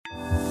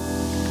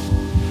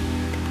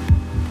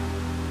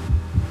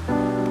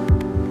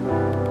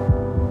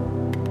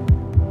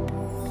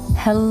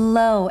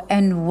Hello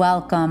and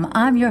welcome.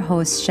 I'm your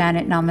host,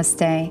 Janet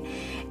Namaste,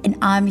 and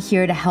I'm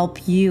here to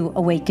help you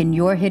awaken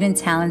your hidden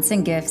talents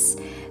and gifts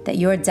that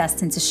you're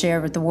destined to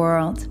share with the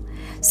world.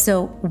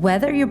 So,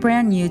 whether you're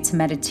brand new to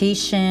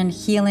meditation,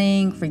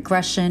 healing,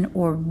 regression,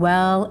 or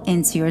well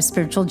into your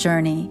spiritual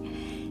journey,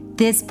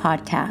 this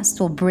podcast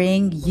will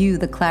bring you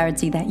the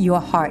clarity that your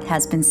heart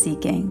has been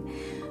seeking.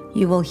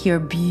 You will hear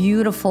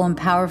beautiful and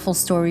powerful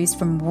stories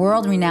from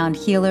world-renowned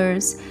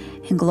healers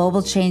and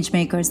global change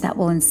makers that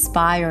will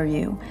inspire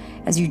you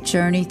as you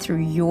journey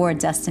through your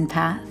destined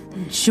path.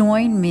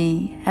 Join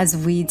me as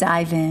we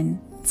dive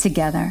in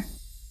together.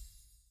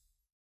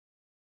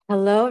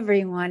 Hello,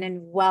 everyone,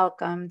 and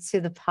welcome to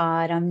the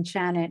pod. I'm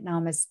Janet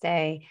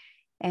Namaste.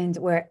 And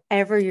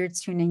wherever you're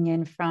tuning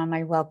in from,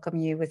 I welcome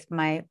you with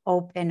my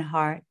open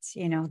heart.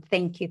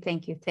 Thank you.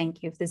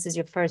 If this is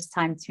your first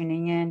time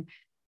tuning in,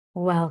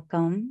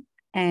 welcome.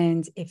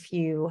 And if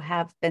you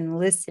have been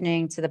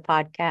listening to the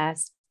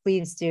podcast,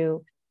 please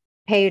do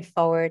pay it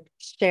forward,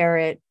 share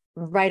it,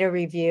 write a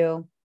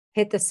review,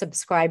 hit the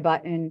subscribe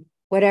button,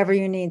 whatever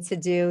you need to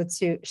do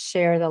to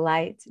share the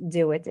light,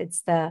 do it.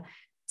 It's the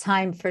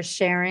time for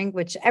sharing,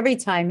 which every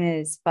time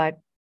is, but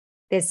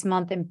this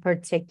month in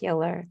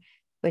particular,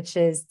 which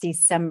is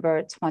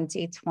December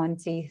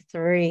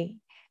 2023.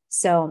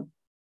 So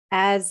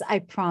as I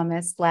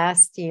promised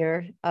last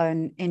year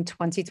in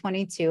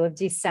 2022 of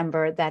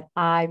December that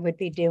I would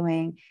be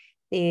doing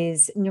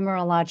these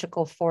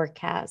numerological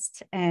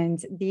forecasts. And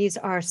these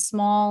are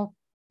small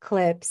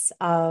clips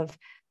of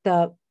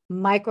the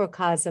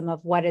microcosm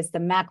of what is the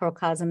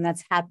macrocosm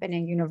that's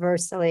happening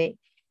universally.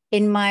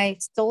 In my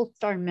Soul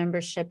Star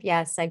membership,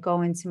 yes, I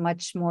go into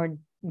much more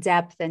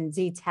depth and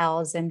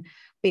details, and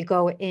we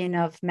go in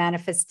of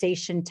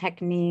manifestation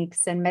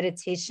techniques and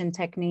meditation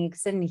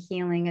techniques and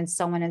healing and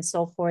so on and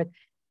so forth.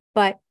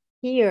 But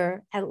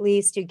here, at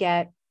least you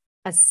get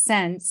a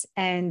sense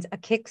and a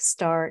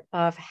kickstart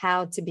of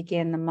how to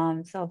begin the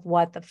month, of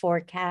what the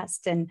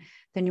forecast and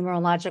the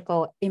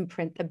numerological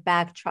imprint, the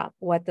backdrop,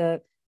 what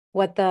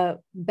the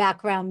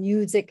background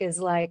music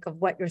is like of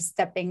what you're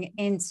stepping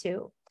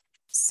into.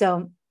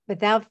 So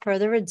without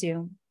further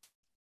ado,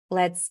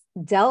 let's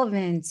delve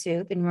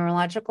into the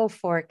numerological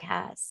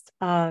forecast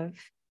of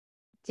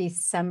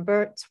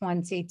December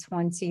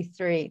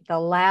 2023, the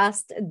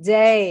last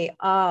day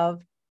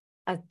of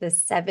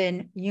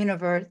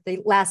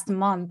the last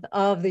month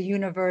of the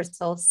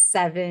universal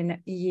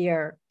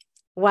 7-year.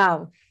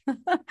 Wow.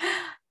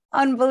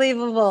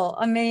 Unbelievable.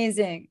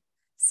 Amazing.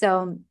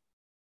 So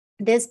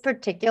this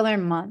particular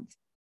month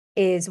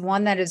is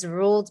one that is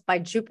ruled by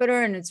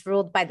Jupiter and it's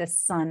ruled by the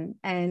sun.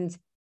 And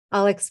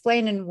I'll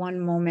explain in one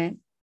moment.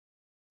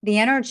 The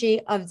energy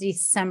of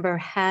December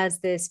has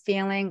this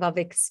feeling of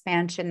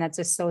expansion that's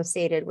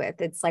associated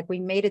with. It's like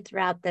we made it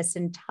throughout this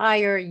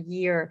entire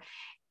year.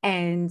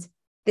 And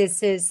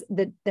this is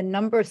the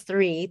number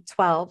 3,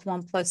 12,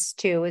 1 plus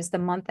 2 is the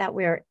month that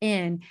we're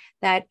in.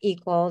 That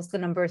equals the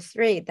number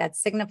 3. That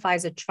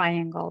signifies a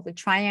triangle. The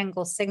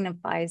triangle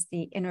signifies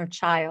the inner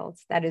child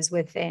that is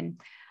within,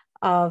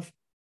 of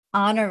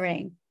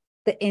honoring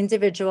the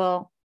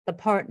individual, the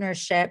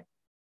partnership,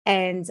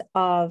 and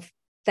of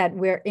that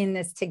we're in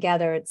this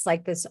together. It's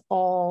like this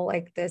all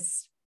like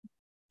this,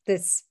 the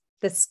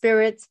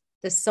spirit,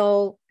 the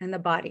soul, and the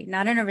body,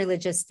 not in a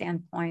religious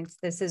standpoint.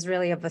 This is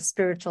really of a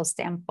spiritual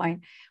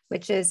standpoint,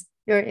 which is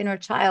your inner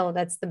child.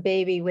 That's the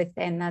baby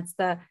within. That's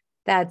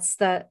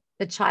the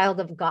child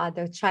of God,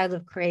 the child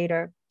of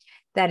Creator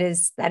that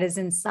is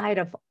inside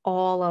of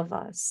all of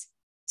us.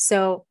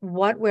 So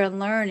what we're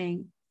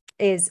learning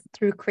is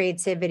through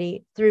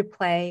creativity, through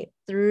play,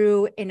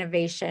 through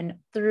innovation,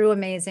 through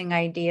amazing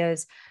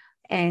ideas.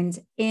 And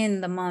in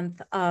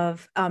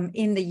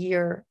the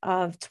year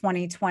of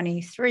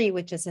 2023,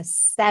 which is a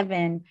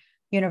 7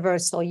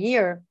 universal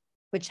year,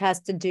 which has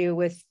to do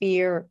with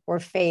fear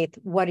or faith.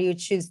 What do you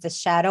choose? The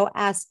shadow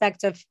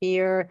aspect of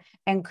fear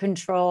and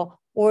control,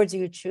 or do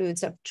you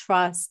choose of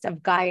trust,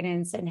 of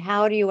guidance? And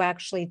how do you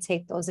actually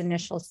take those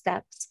initial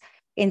steps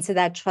into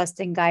that trust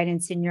and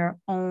guidance in your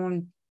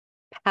own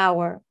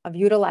power of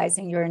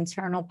utilizing your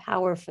internal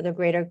power for the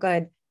greater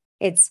good?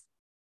 It's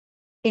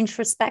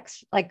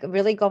introspection, like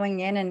really going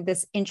in and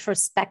this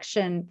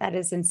introspection that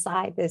is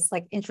inside, this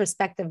like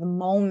introspective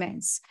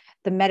moments,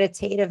 the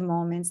meditative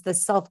moments, the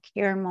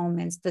self-care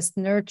moments, this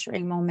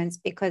nurturing moments,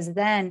 because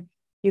then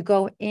you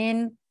go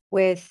in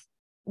with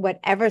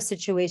whatever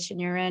situation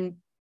you're in,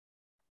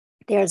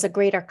 there's a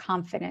greater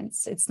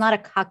confidence. It's not a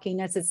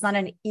cockiness. It's not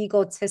an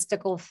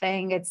egotistical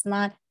thing.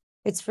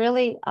 It's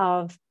really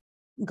of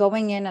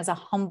going in as a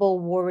humble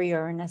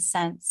warrior in a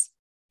sense.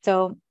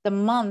 So the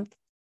month,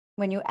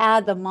 when you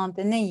add the month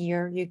and the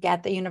year, you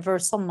get the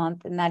universal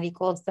month, and that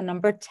equals the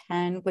number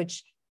 10,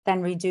 which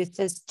then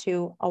reduces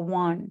to a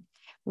 1.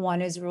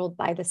 1 is ruled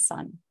by the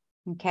sun.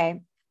 Okay.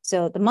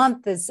 So the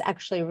month is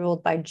actually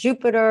ruled by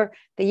Jupiter.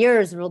 The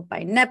year is ruled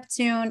by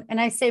Neptune. And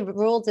I say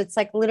ruled, it's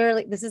like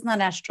literally, this is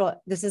not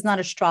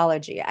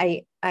astrology.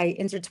 I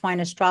intertwine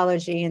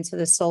astrology into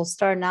the soul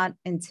star, not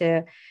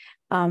into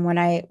when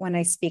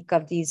I speak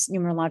of these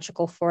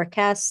numerological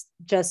forecasts,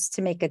 just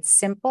to make it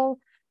simple.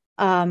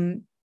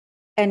 And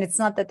it's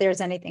not that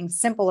there's anything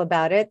simple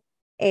about it.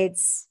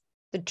 It's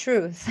the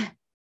truth.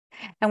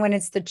 And when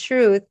it's the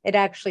truth,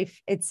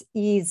 it's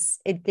ease.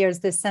 There's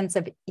this sense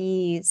of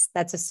ease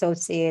that's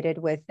associated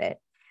with it.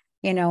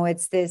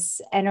 It's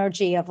this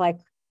energy of like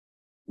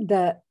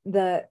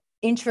the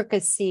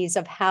intricacies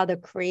of how the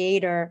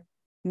creator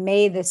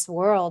made this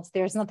world.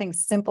 There's nothing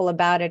simple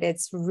about it.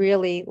 It's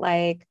really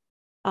like,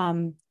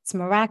 it's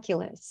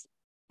miraculous.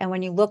 And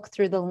when you look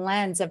through the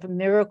lens of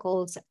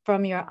miracles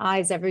from your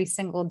eyes every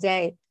single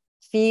day,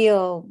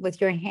 feel with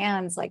your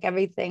hands, like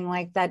everything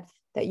like that,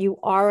 that you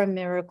are a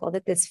miracle,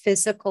 that this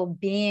physical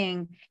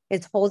being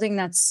is holding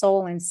that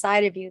soul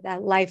inside of you,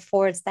 that life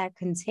force, that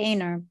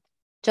container.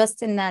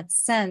 Just in that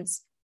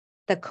sense,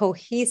 the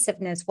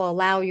cohesiveness will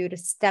allow you to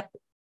step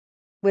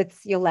with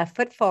your left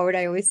foot forward.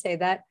 I always say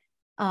that,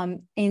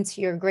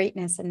 into your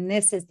greatness. And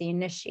this is the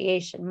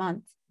initiation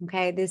month.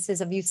 Okay. This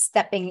is of you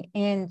stepping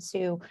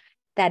into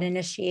that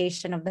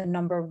initiation of the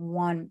number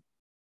 1,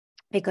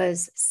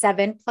 because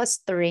 7 plus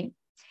 3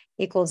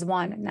 equals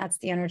 1. And that's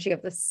the energy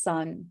of the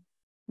sun.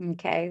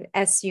 Okay.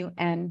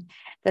 SUN,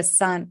 the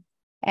sun.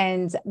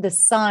 And the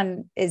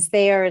sun is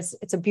there. It's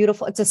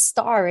a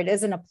star. It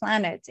isn't a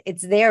planet.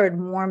 It's there. It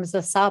warms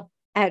us up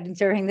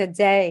during the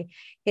day.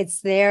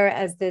 It's there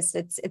as this,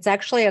 it's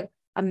actually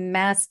a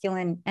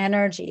masculine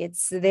energy.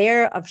 It's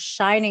there of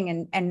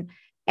shining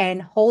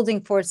and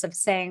holding force, of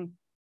saying,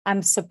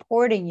 I'm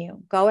supporting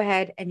you. Go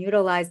ahead and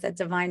utilize that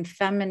divine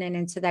feminine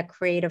into that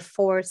creative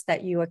force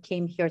that you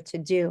came here to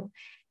do.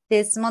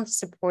 This month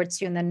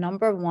supports you in the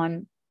number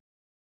 1,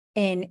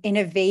 in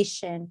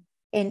innovation,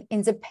 in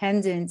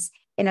independence,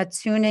 in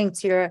attuning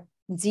to your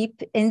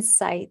deep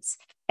insights,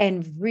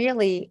 and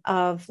really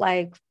of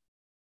like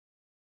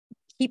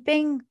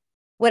keeping.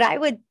 What I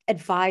would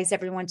advise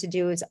everyone to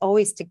do is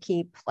always to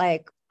keep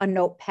like a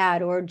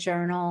notepad or a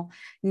journal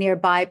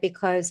nearby,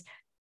 because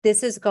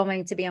this is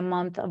going to be a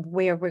month of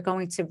where we're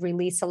going to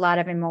release a lot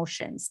of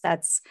emotions.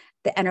 That's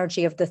the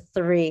energy of the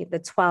 3, the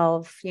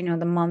 12,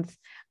 the month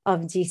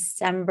of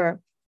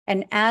December.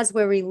 And as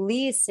we're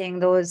releasing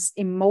those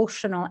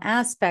emotional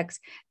aspects,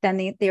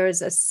 then there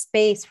is a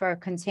space for a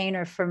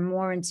container for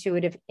more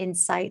intuitive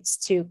insights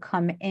to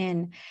come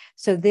in.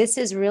 So this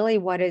is really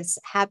what is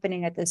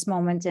happening at this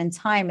moment in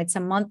time. It's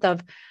a month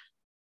of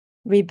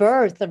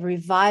rebirth, of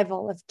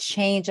revival, of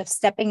change, of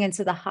stepping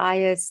into the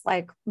highest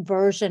like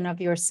version of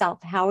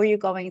yourself. How are you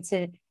going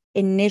to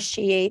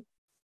initiate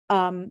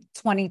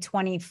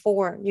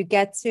 2024? You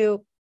get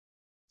to,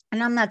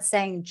 and I'm not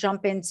saying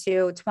jump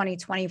into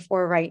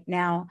 2024 right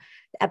now.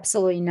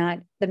 Absolutely not.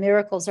 The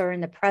miracles are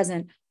in the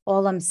present.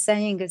 All I'm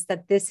saying is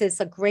that this is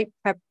a great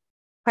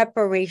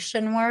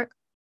preparation work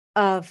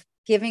of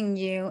giving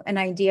you an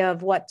idea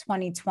of what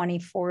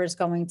 2024 is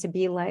going to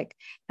be like.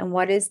 And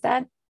what is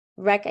that?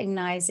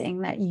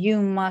 Recognizing that you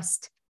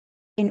must,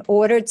 in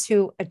order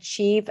to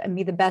achieve and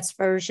be the best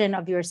version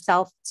of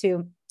yourself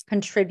to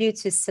contribute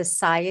to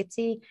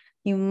society,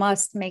 you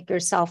must make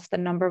yourself the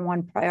number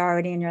 1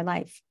 priority in your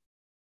life.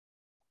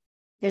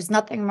 There's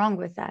nothing wrong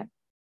with that.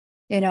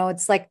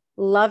 It's like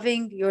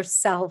loving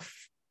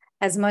yourself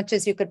as much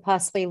as you could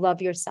possibly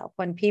love yourself.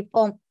 When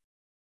people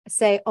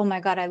say, oh my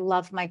God, I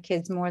love my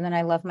kids more than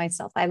I love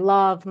myself. I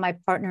love my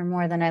partner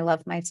more than I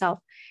love myself.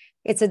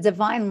 It's a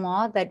divine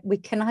law that we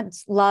cannot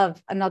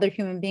love another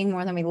human being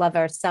more than we love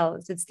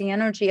ourselves. It's the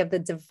energy of the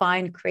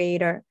divine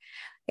creator.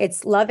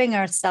 It's loving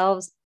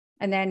ourselves,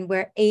 and then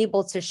we're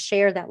able to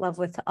share that love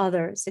with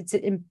others. It's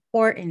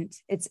important.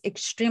 It's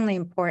extremely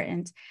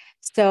important.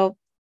 So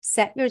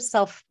set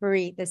yourself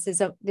free. This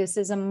is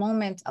a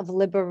moment of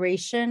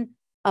liberation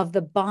of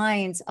the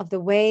binds, of the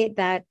way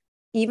that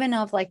even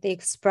of like the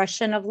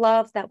expression of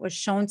love that was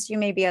shown to you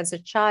maybe as a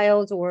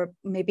child, or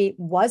maybe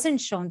wasn't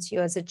shown to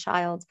you as a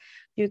child.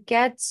 You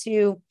get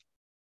to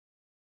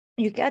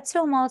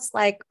almost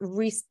like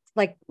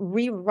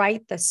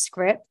rewrite the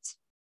script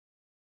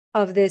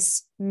of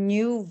this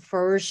new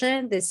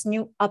version, this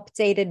new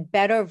updated,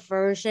 better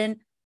version,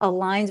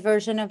 aligned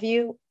version of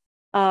you,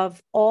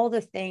 of all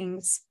the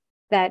things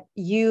that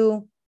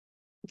you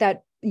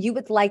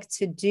would like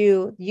to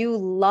do, you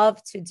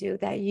love to do,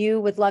 that you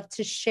would love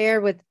to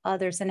share with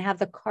others, and have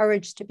the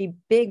courage to be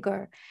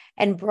bigger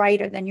and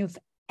brighter than you've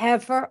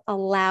ever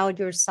allowed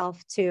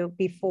yourself to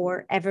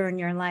before, ever in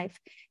your life.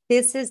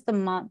 This is the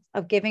month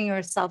of giving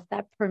yourself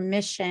that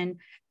permission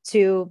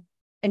to,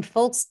 in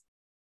full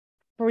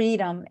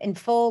freedom, in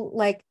full,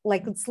 like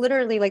it's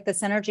literally like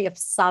this energy of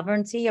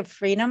sovereignty, of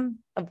freedom,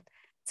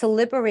 to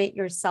liberate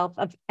yourself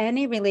of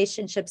any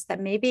relationships that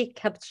maybe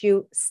kept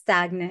you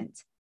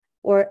stagnant,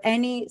 or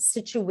any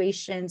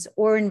situations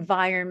or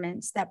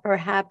environments that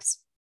perhaps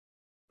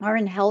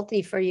aren't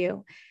healthy for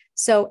you.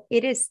 So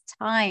it is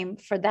time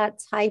for that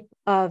type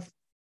of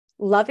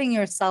loving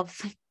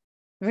yourself,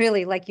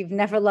 really like you've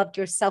never loved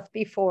yourself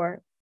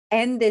before.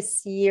 End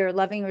this year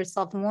loving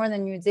yourself more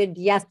than you did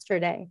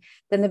yesterday,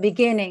 than the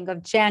beginning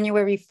of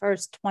January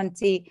 1st,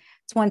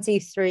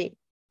 2023.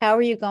 How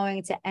are you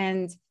going to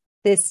end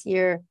this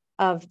year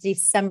of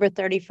December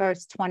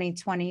 31st,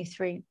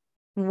 2023.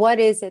 What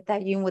is it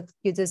that you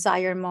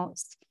desire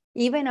most?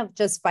 Even of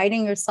just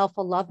writing yourself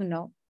a love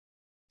note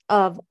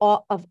of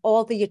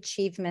all the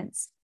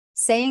achievements,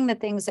 saying the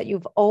things that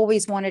you've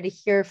always wanted to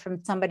hear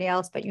from somebody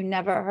else, but you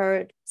never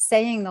heard,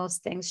 saying those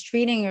things,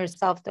 treating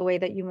yourself the way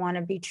that you want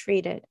to be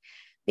treated.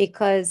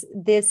 Because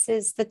this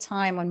is the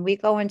time when we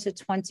go into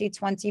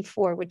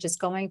 2024, which is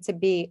going to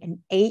be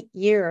an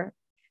 8-year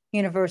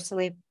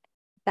universally.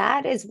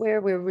 That is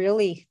where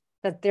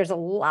that there's a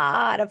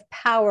lot of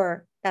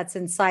power that's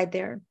inside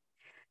there.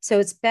 So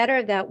it's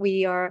better that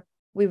we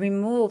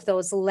remove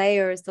those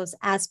layers, those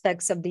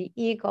aspects of the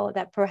ego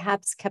that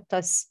perhaps kept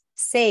us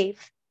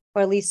safe,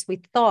 or at least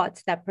we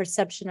thought that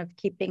perception of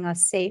keeping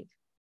us safe,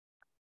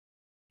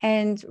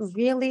 and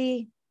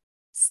really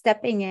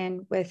stepping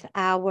in with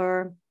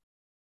our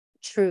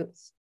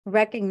truth,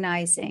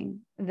 recognizing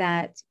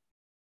that,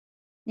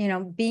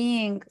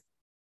 being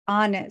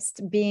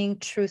honest, being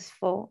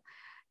truthful,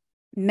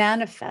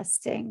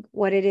 manifesting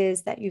what it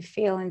is that you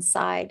feel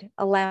inside,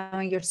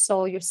 allowing your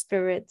soul, your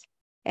spirit,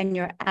 and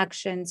your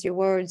actions, your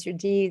words, your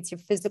deeds, your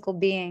physical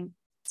being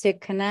to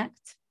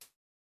connect.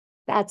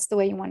 That's the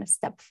way you want to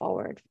step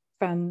forward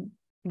from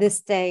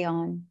this day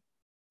on.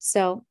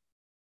 So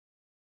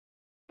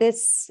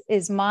this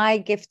is my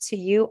gift to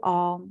you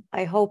all.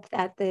 I hope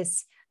that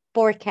this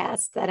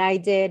forecast that I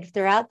did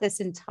throughout this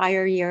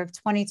entire year of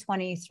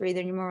 2023,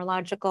 the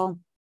numerological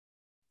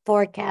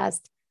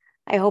forecast,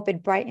 I hope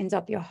it brightened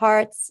up your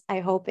hearts. I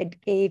hope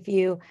it gave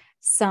you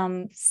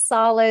some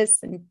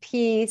solace and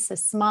peace, a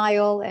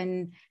smile,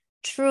 and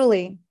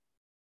truly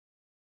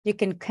you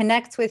can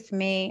connect with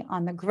me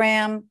on the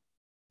gram.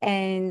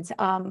 And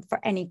for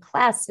any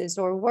classes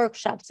or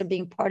workshops or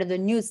being part of the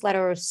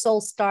newsletter or Soul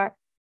Star,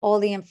 all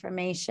the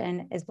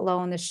information is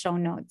below in the show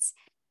notes.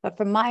 But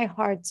from my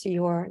heart to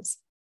yours,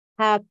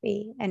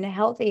 happy and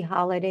healthy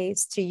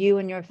holidays to you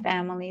and your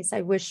families.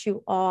 I wish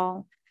you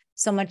all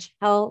so much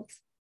health,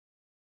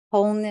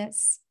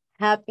 wholeness,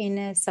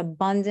 happiness,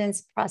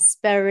 abundance,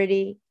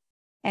 prosperity,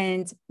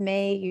 and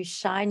may you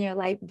shine your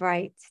light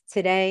bright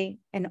today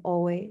and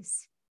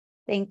always.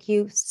 Thank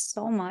you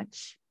so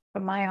much.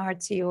 From my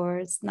heart to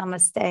yours.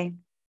 Namaste.